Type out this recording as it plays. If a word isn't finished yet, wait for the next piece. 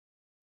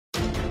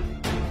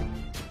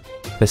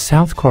The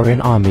South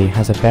Korean army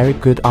has a very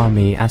good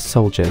army as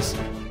soldiers.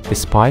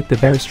 Despite the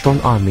very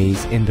strong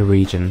armies in the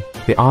region,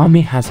 the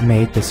army has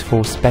made this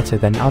force better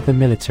than other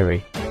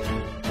military.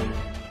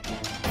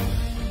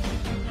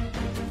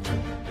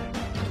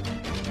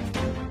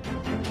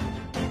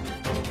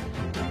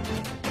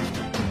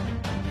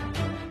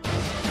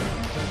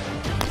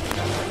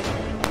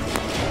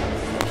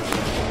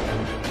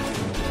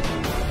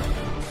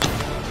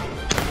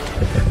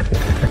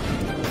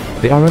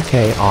 The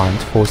ROK Armed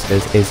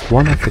Forces is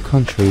one of the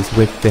countries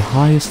with the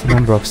highest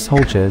number of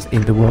soldiers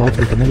in the world,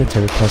 with a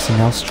military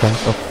personnel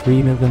strength of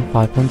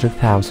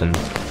 3,500,000.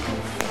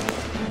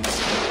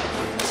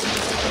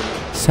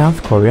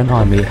 South Korean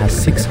Army has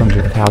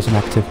 600,000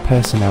 active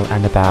personnel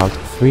and about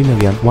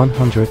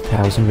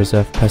 3,100,000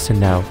 reserve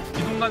personnel.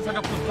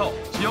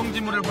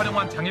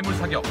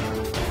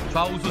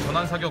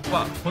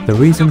 The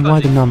reason why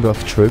the number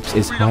of troops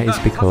is high is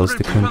because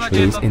the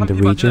countries in the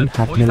region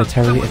have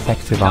militarily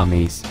effective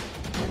armies.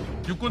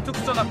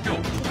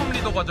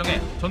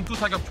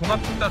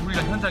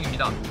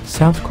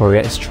 South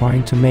Korea is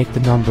trying to make the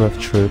number of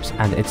troops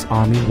and its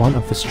army one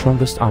of the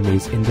strongest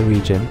armies in the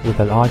region with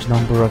a large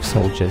number of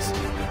soldiers.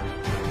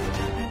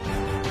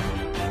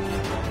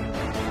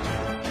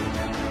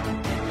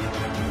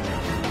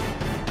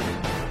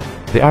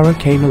 The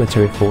ROK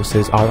military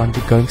forces are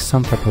undergoing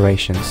some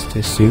preparations to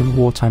assume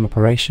wartime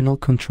operational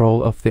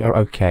control of the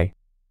ROK.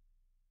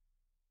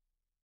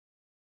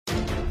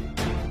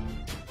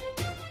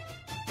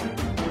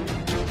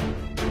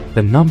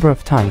 The number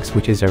of tanks,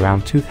 which is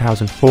around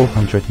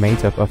 2,400,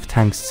 made up of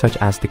tanks such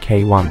as the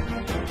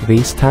K1.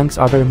 These tanks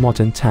are very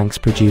modern tanks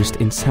produced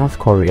in South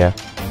Korea.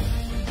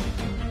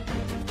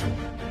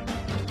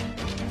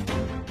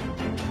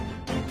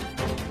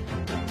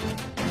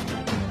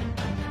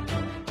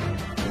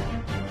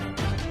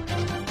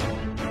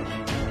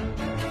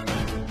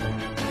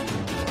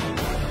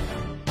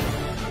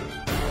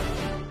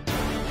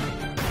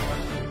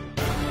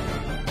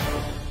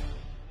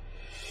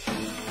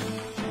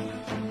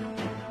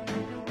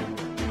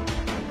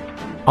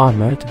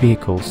 Armored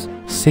vehicles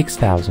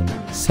 6,000,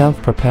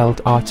 self-propelled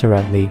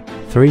artillery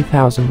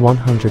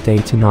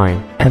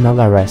 3,189,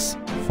 MLRS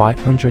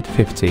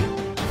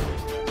 550.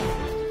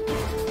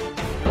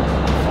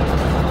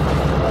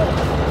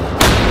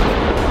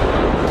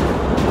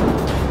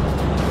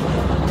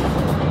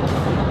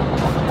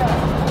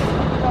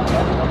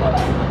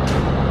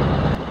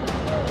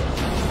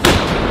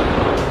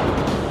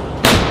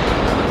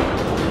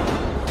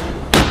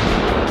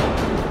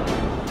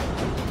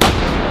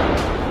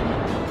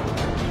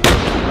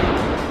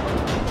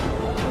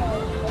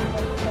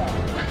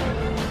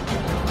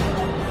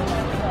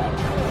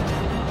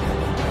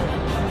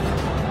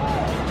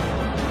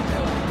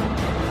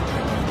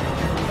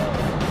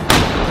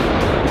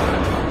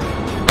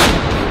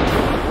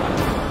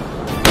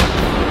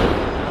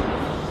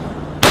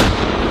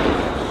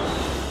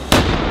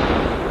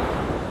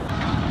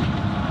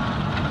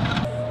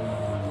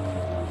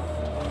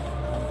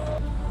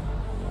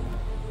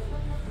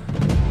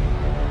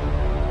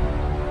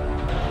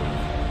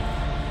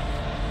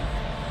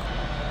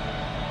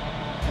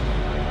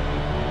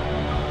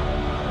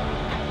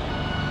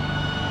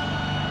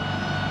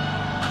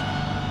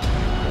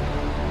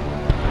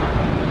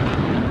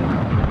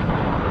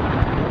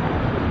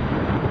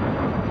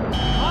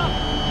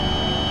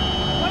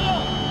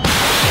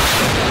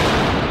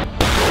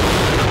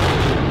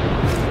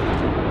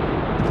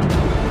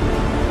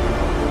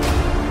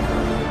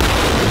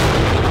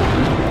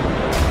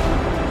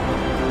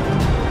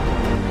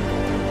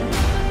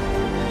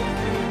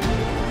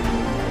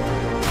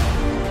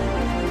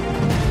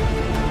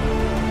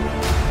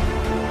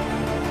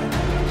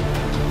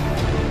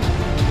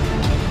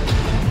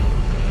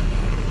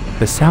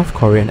 The South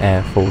Korean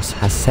Air Force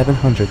has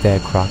 700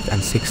 aircraft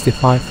and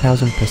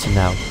 65,000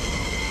 personnel.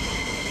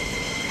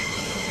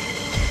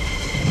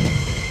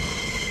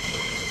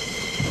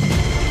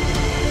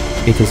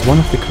 It is one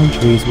of the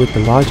countries with the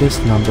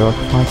largest number of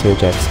fighter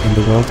jets in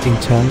the world in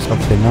terms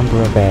of the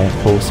number of Air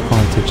Force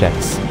fighter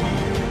jets.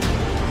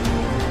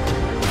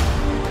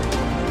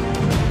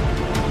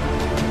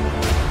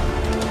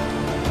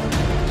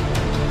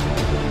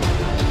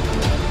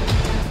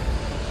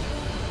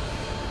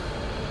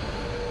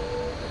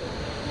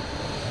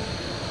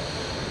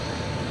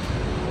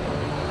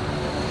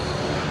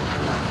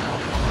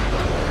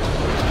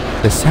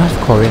 The South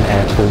Korean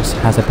Air Force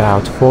has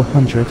about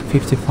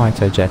 450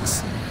 fighter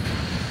jets.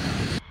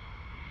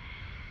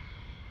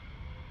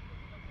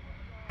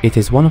 It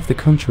is one of the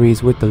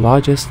countries with the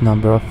largest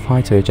number of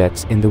fighter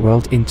jets in the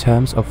world in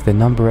terms of the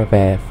number of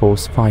Air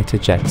Force fighter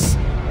jets.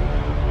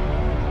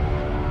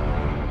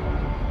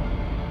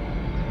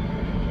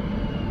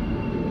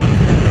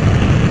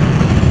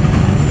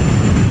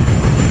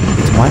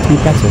 It might be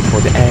better for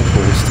the Air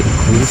Force to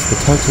increase the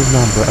total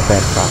number of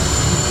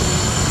aircraft.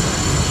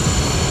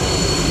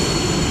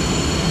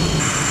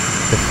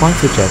 The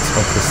fighter jets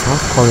of the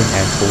South Korean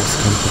Air Force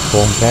can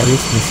perform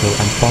various missile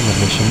and bomber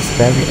missions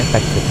very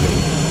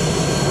effectively.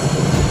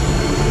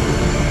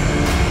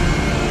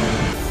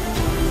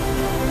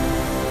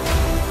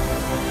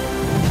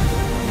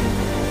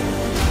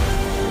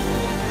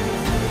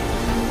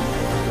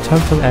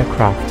 Total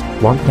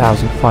aircraft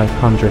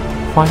 1,500,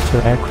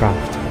 fighter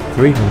aircraft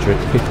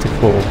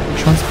 354,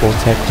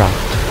 transport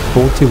aircraft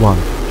 41,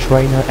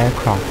 trainer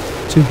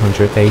aircraft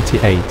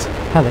 288,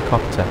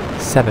 helicopter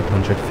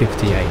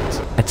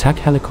 758, attack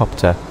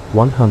helicopter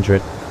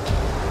 100.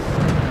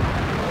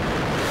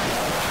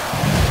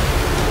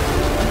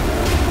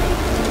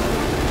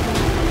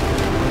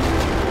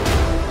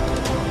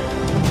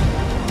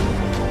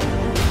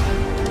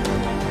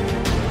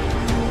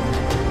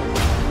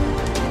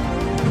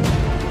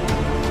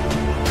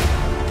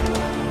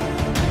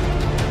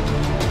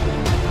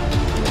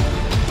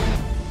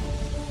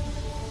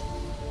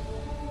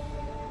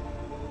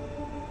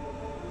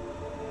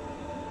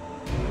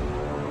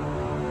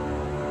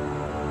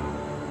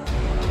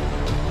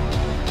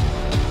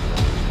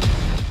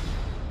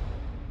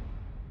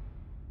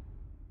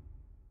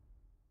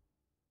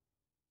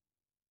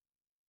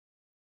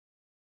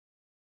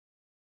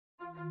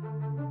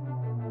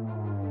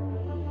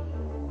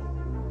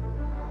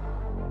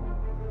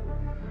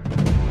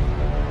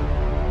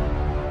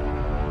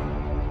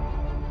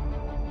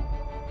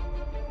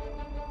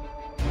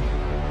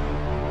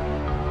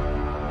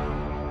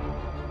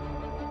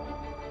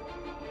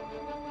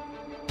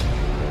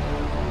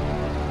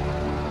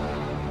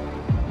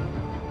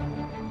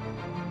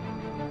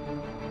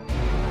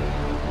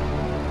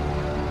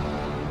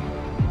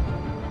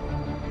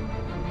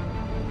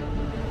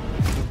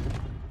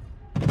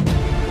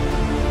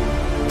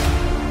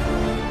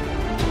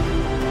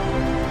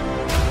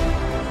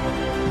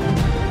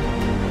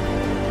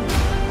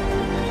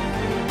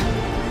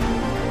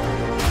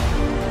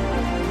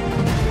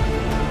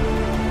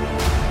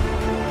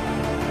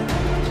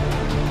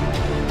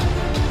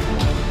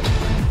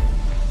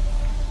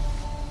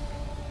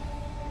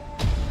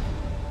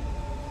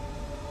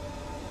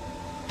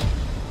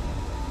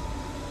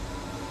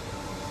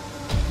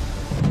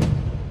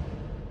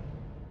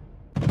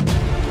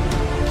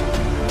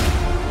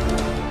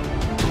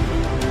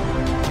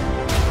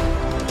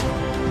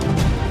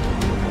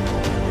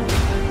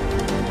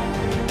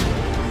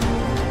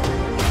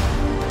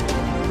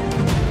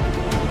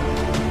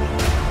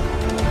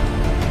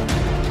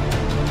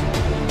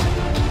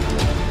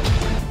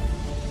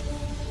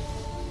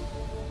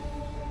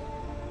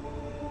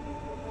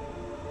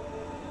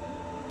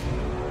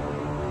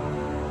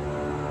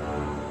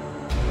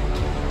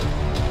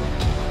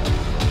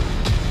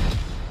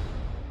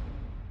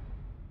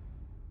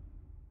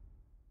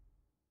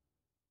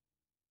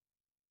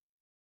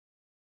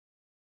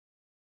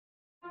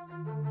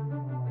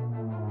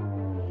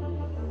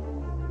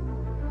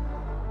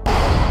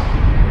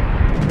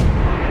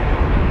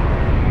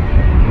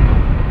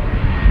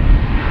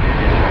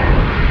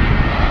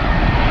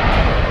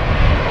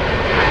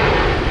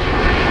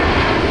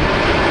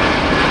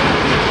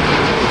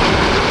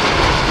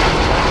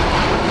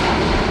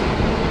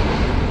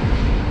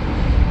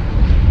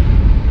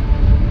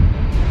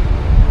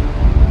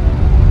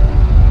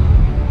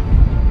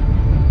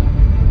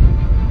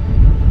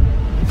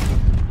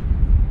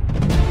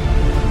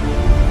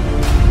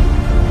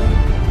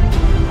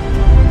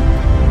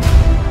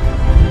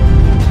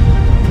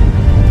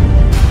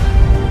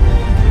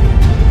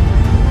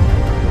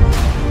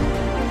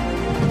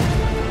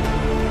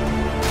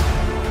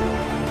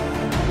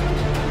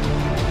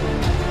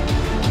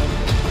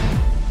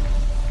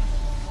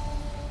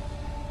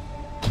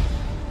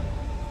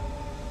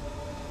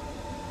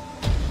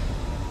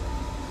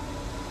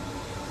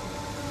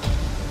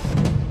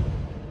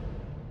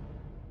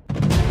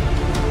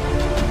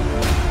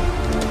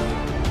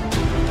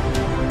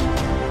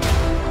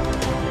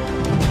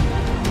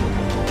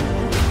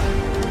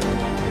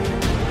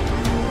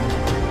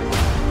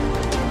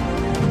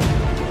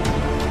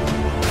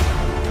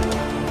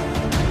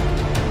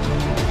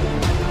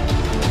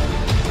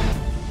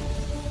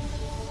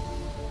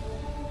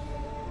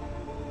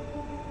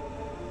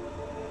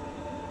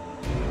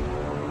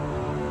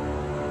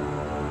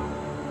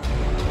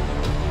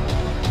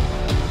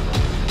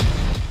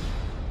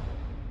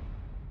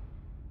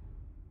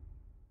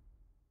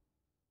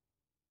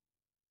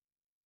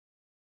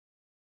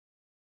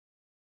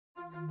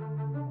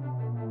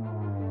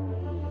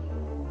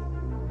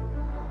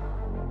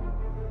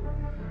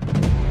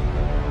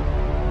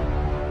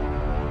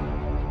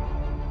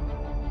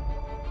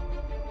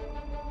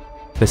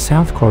 The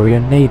South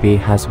Korean Navy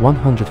has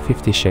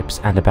 150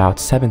 ships and about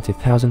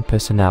 70,000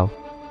 personnel.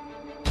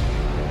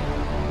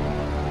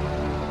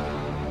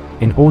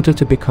 In order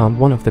to become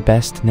one of the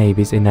best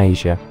navies in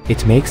Asia,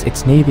 it makes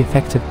its navy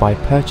effective by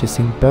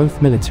purchasing both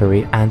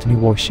military and new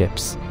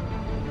warships.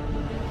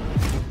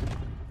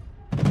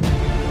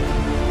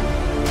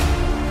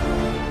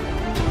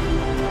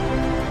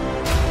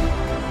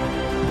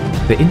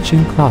 The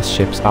Incheon-class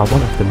ships are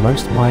one of the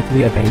most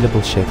widely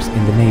available ships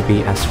in the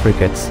Navy as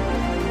frigates.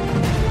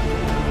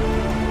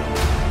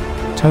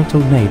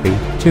 Total Navy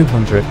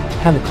 200,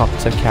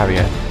 helicopter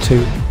carrier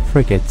 2,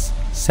 frigates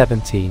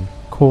 17,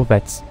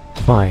 corvettes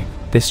 5,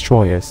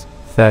 destroyers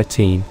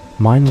 13,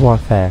 mine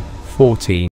warfare 14.